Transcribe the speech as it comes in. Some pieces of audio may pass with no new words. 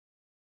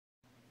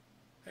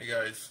Hey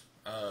guys,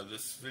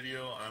 this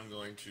video I'm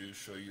going to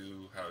show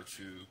you how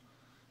to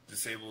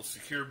disable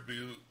secure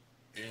boot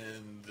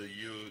in the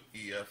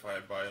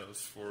UEFI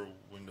BIOS for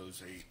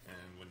Windows 8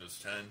 and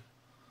Windows 10.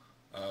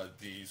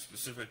 The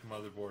specific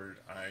motherboard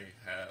I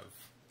have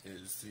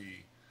is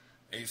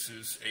the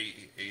ASUS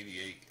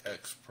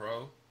A88X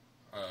Pro.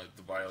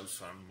 The BIOS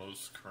on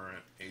most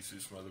current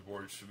ASUS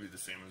motherboards should be the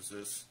same as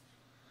this.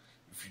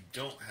 If you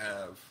don't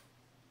have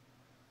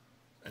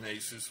an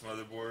ASUS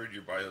motherboard,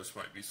 your BIOS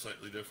might be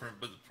slightly different,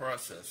 but the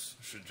process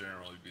should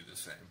generally be the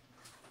same.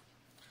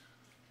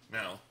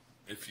 Now,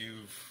 if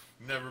you've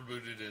never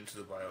booted into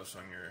the BIOS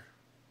on your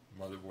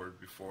motherboard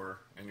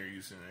before and you're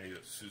using an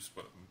ASUS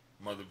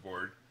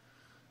motherboard,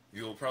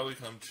 you'll probably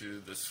come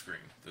to this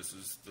screen. This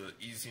is the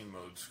easy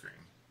mode screen.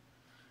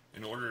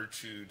 In order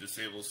to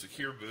disable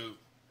secure boot,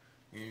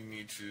 you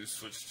need to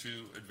switch to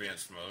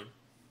advanced mode.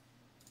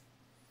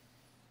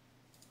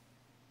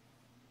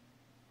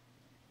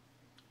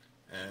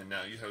 And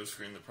now you have a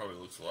screen that probably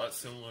looks a lot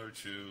similar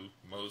to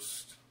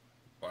most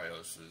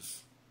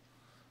BIOSes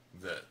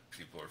that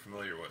people are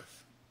familiar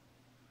with.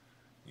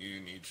 You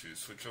need to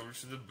switch over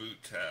to the boot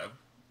tab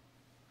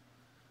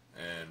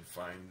and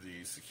find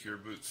the secure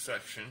boot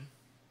section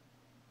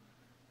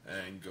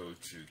and go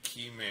to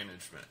key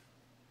management.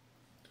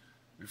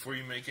 Before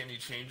you make any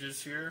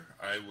changes here,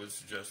 I would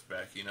suggest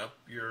backing up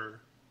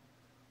your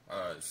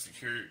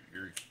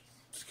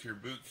secure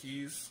boot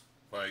keys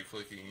by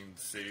clicking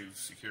Save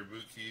Secure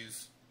Boot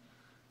Keys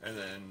and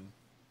then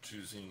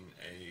choosing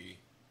a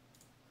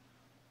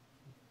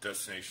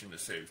destination to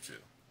save to.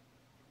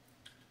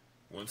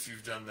 Once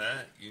you've done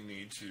that, you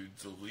need to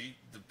delete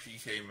the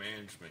PK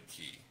management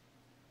key.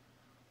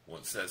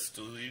 Once that's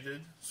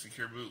deleted,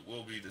 Secure Boot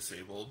will be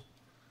disabled,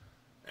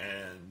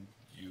 and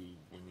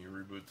when you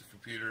reboot the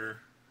computer,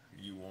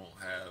 you won't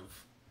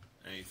have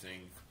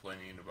anything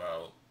complaining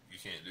about you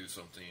can't do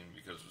something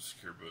because of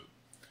Secure Boot.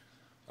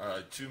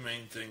 Two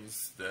main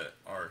things that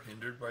are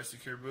hindered by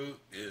Secure Boot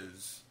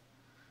is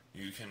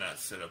you cannot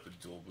set up a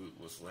dual boot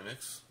with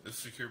Linux if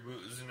Secure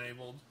Boot is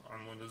enabled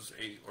on Windows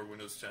 8 or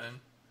Windows 10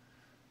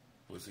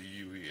 with a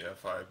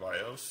UEFI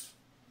BIOS,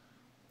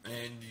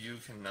 and you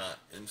cannot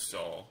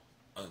install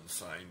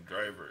unsigned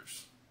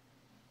drivers,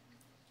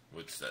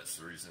 which that's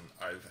the reason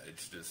I've had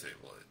to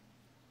disable it.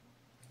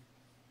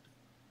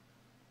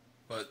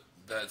 But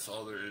that's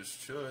all there is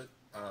to it.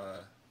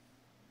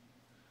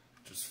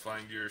 Just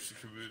find your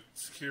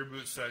secure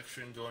boot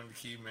section, go into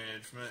key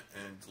management,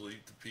 and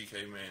delete the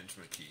PK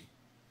management key.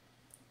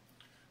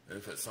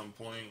 If at some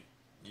point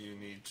you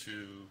need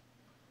to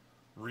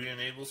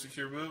re-enable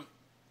secure boot,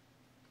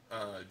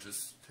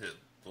 just hit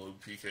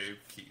load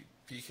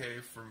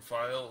PK from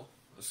file,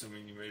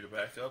 assuming you made a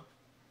backup,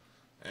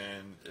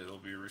 and it'll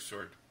be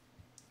restored.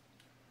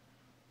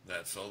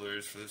 That's all there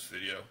is for this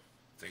video.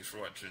 Thanks for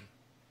watching.